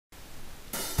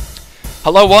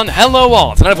Hello one, hello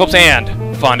all, tonight of hopes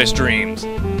and fondest dreams.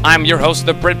 I'm your host,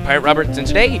 the Brit Pirate Roberts, and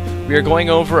today we are going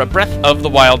over a Breath of the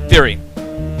Wild theory.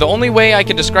 The only way I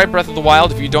can describe Breath of the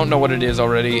Wild, if you don't know what it is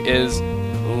already, is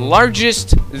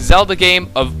largest Zelda game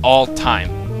of all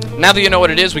time. Now that you know what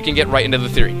it is, we can get right into the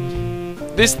theory.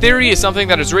 This theory is something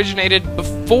that has originated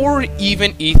before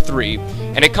even E3,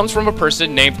 and it comes from a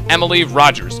person named Emily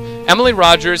Rogers. Emily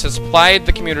Rogers has supplied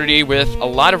the community with a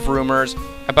lot of rumors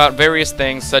about various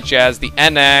things such as the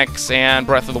NX and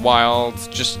Breath of the Wild,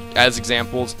 just as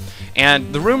examples.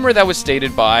 And the rumor that was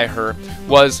stated by her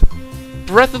was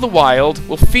Breath of the Wild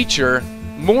will feature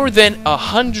more than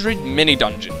 100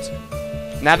 mini-dungeons.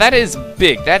 Now that is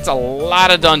big. That's a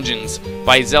lot of dungeons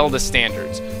by Zelda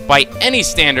standards. By any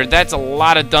standard, that's a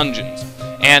lot of dungeons.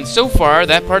 And so far,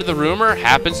 that part of the rumor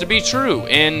happens to be true.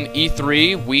 In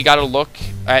E3, we got a look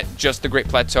at just the Great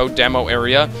Plateau demo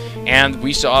area, and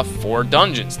we saw 4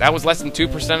 dungeons. That was less than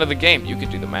 2% of the game. You could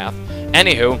do the math.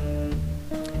 Anywho,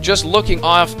 just looking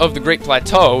off of the Great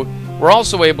Plateau, we're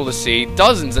also able to see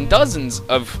dozens and dozens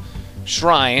of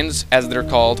shrines, as they're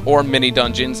called, or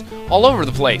mini-dungeons, all over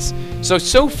the place.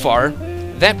 So far,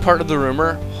 that part of the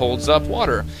rumor holds up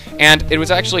water. And it was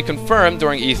actually confirmed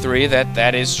during E3 that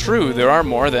that is true. There are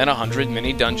more than 100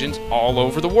 mini-dungeons all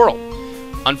over the world.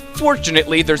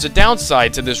 Unfortunately, there's a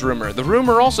downside to this rumor. The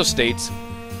rumor also states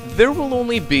there will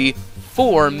only be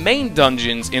 4 main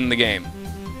dungeons in the game.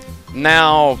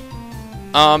 Now,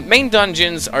 main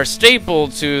dungeons are staple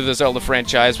to the Zelda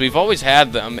franchise. We've always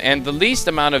had them, and the least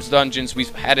amount of dungeons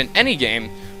we've had in any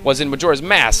game was in Majora's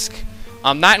Mask.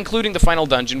 Not including the final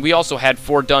dungeon, we also had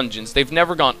 4 dungeons. They've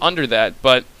never gone under that,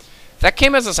 but that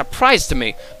came as a surprise to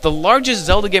me. The largest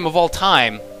Zelda game of all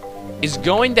time is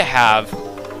going to have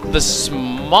the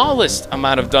smallest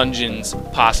amount of dungeons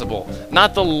possible,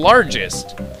 not the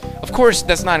largest. Of course,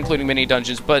 that's not including mini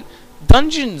dungeons, but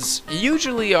dungeons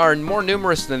usually are more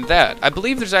numerous than that. I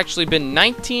believe there's actually been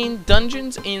 19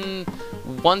 dungeons in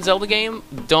one Zelda game.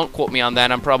 Don't quote me on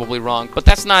that, I'm probably wrong, but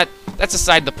that's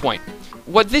aside the point.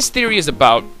 What this theory is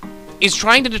about is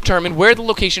trying to determine where the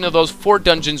location of those 4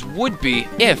 dungeons would be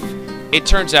if it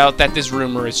turns out that this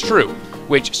rumor is true,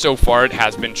 which so far it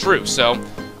has been true. So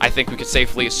I think we could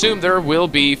safely assume there will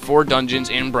be 4 dungeons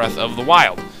in Breath of the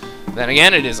Wild. Then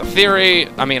again, it is a theory,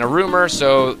 a rumor,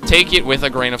 so take it with a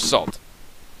grain of salt.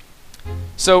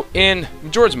 So in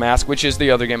Majora's Mask, which is the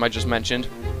other game I just mentioned,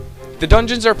 the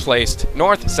dungeons are placed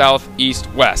north, south,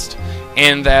 east, west.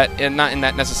 And not in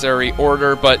that necessary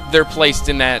order, but they're placed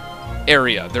in that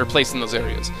area. They're placed in those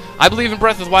areas. I believe in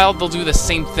Breath of the Wild they'll do the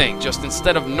same thing, just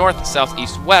instead of north, south,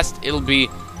 east, west, it'll be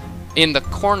in the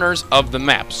corners of the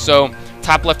map. So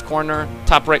top left corner,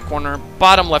 top right corner,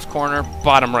 bottom left corner,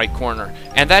 bottom right corner.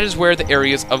 And that is where the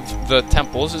areas of the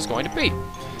temples is going to be.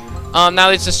 Now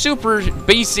it's a super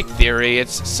basic theory.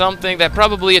 It's something that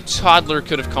probably a toddler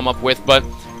could have come up with, but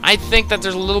I think that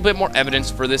there's a little bit more evidence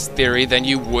for this theory than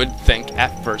you would think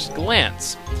at first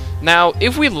glance. Now,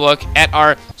 if we look at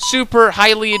our super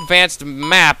highly advanced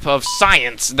map of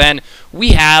science, then we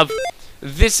have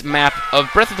this map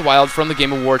of Breath of the Wild from the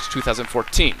Game Awards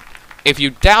 2014. If you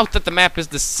doubt that the map is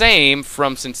the same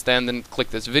from since then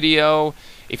click this video.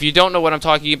 If you don't know what I'm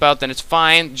talking about, then it's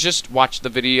fine. Just watch the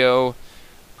video,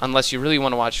 unless you really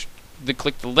want to watch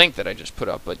click the link that I just put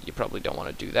up, but you probably don't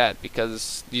want to do that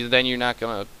because then you're not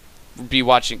going to be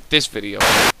watching this video.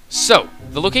 So,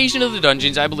 the location of the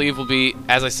dungeons, I believe, will be,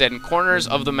 as I said, in corners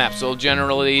of the map, so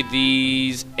generally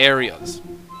these areas.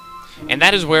 And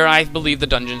that is where I believe the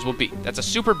dungeons will be. That's a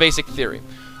super basic theory.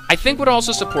 I think what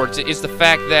also supports it is the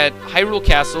fact that Hyrule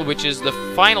Castle, which is the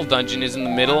final dungeon, is in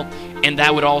the middle, and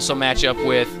that would also match up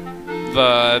with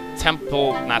the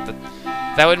temple,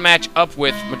 that would match up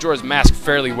with Majora's Mask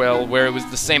fairly well, where it was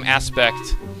the same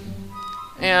aspect.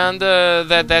 And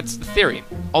that's the theory.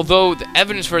 Although the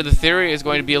evidence for the theory is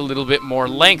going to be a little bit more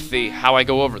lengthy, how I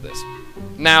go over this.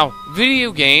 Now,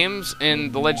 video games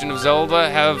in The Legend of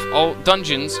Zelda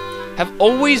dungeons have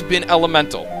always been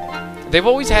elemental. They've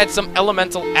always had some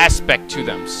elemental aspect to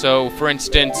them. So, for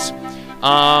instance,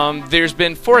 there's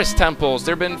been forest temples,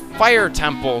 there have been fire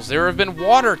temples, there have been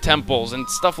water temples, and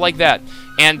stuff like that.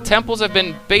 And temples have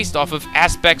been based off of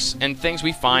aspects and things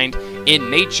we find in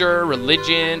nature,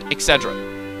 religion, etc.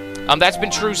 That's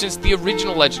been true since the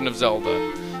original Legend of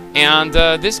Zelda. And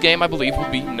this game, I believe, will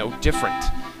be no different.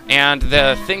 And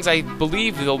the things I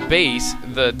believe they'll base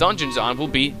the dungeons on will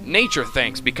be nature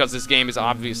things, because this game is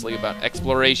obviously about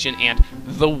exploration and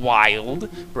the wild,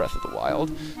 Breath of the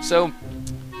Wild. So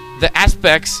the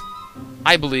aspects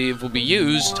I believe will be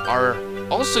used are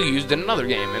also used in another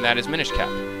game, and that is Minish Cap.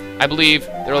 I believe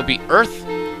there will be earth,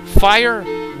 fire,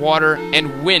 water,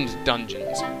 and wind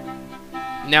dungeons.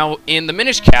 Now, in the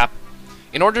Minish cap,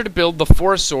 in order to build the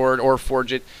forest sword, or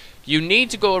forge it, you need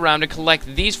to go around and collect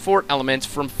these 4 elements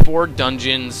from 4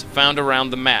 dungeons found around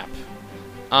the map.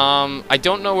 I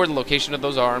don't know where the location of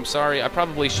those are. I'm sorry. I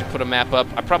probably should put a map up.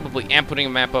 I probably am putting a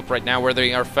map up right now where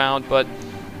they are found, but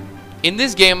in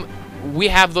this game, we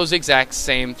have those exact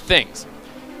same things.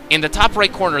 In the top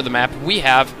right corner of the map, we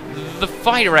have the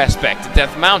fire aspect,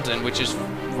 Death Mountain, which is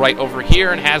right over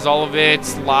here and has all of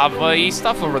its lava-y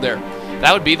stuff over there.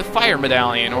 That would be the fire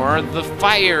medallion, or the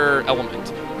fire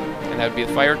element, and that would be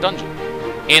the fire dungeon.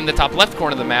 In the top left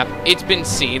corner of the map, it's been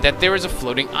seen that there is a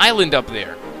floating island up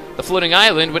there. The floating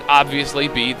island would obviously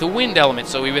be the wind element,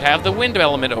 so we would have the wind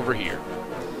element over here.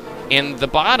 In the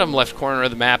bottom left corner of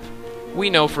the map,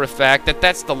 we know for a fact that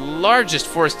that's the largest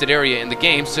forested area in the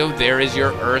game, so there is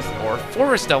your earth or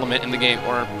forest element in the game,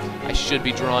 or I should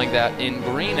be drawing that in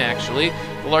green actually,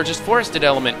 the largest forested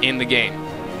element in the game.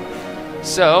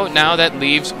 So now that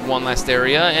leaves one last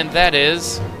area, and that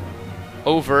is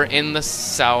over in the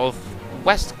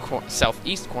southeast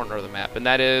corner of the map, and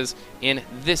that is in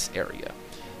this area.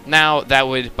 Now that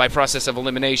would, by process of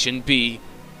elimination, be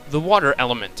the water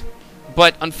element.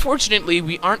 But unfortunately,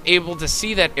 we aren't able to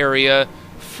see that area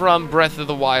from Breath of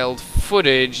the Wild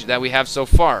footage that we have so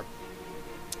far.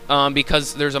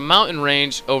 Because there's a mountain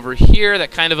range over here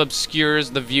that kind of obscures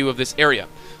the view of this area.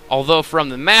 Although from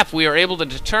the map, we are able to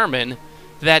determine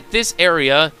that this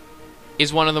area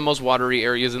is one of the most watery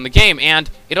areas in the game, and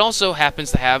it also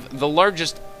happens to have the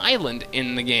largest island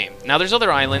in the game. Now, there's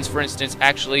other islands, for instance,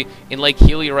 actually, in Lake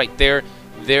Healy right there,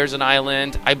 there's an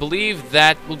island. I believe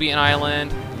that will be an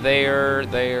island. There.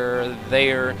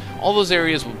 All those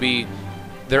areas will be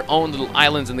their own little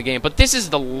islands in the game. But this is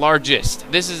the largest.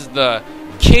 This is the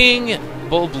King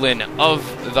Bulblin of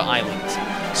the islands.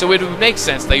 So it would make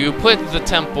sense that you put the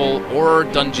temple or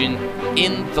dungeon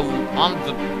on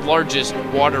the largest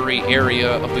watery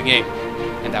area of the game.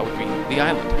 And that would be the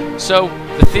island. So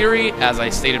the theory, as I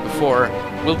stated before,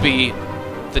 will be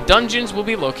the dungeons will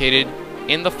be located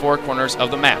in the 4 corners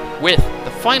of the map, with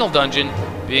the final dungeon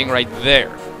being right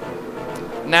there.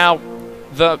 Now,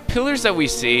 the pillars that we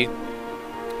see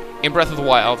in Breath of the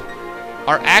Wild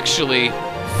are actually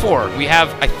 4. We have,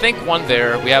 I think, one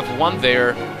there. We have one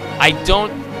there. I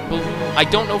don't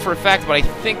know for a fact, but I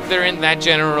think they're in that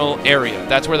general area.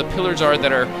 That's where the pillars are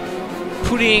that are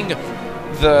putting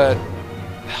the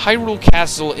Hyrule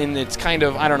Castle in its kind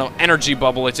of, I don't know, energy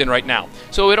bubble it's in right now.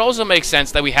 So it also makes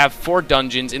sense that we have 4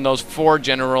 dungeons in those 4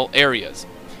 general areas.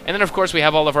 And then, of course, we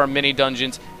have all of our mini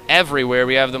dungeons everywhere.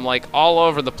 We have them, like, all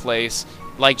over the place,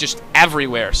 like, just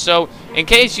everywhere. So, in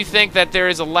case you think that there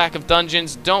is a lack of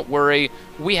dungeons, don't worry.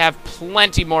 We have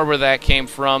plenty more where that came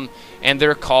from, and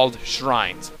they're called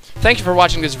shrines. Thank you for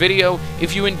watching this video.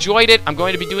 If you enjoyed it, I'm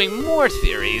going to be doing more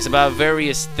theories about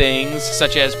various things,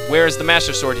 such as where is the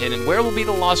Master Sword hidden, where will be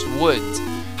the Lost Woods,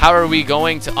 how are we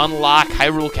going to unlock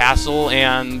Hyrule Castle,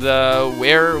 and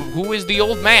who is the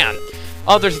old man?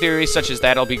 Other theories such as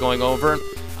that I'll be going over.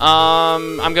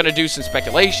 I'm going to do some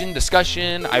speculation,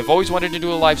 discussion. I've always wanted to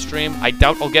do a live stream. I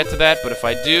doubt I'll get to that, but if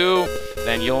I do,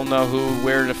 then you'll know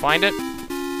where to find it.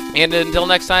 And until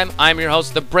next time, I'm your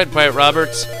host, the Bread Pirate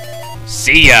Roberts.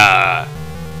 See ya!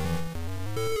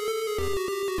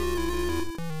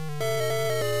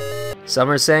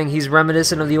 Some are saying he's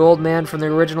reminiscent of the old man from the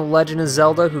original Legend of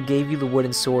Zelda who gave you the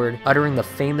wooden sword, uttering the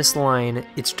famous line,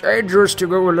 "It's dangerous to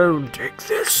go alone, take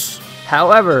this."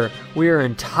 However, we are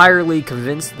entirely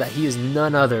convinced that he is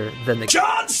none other than the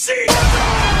John Cena!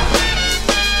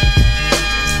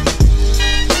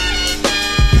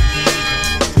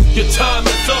 Your time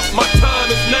is up, my time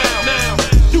is now.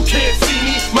 You can't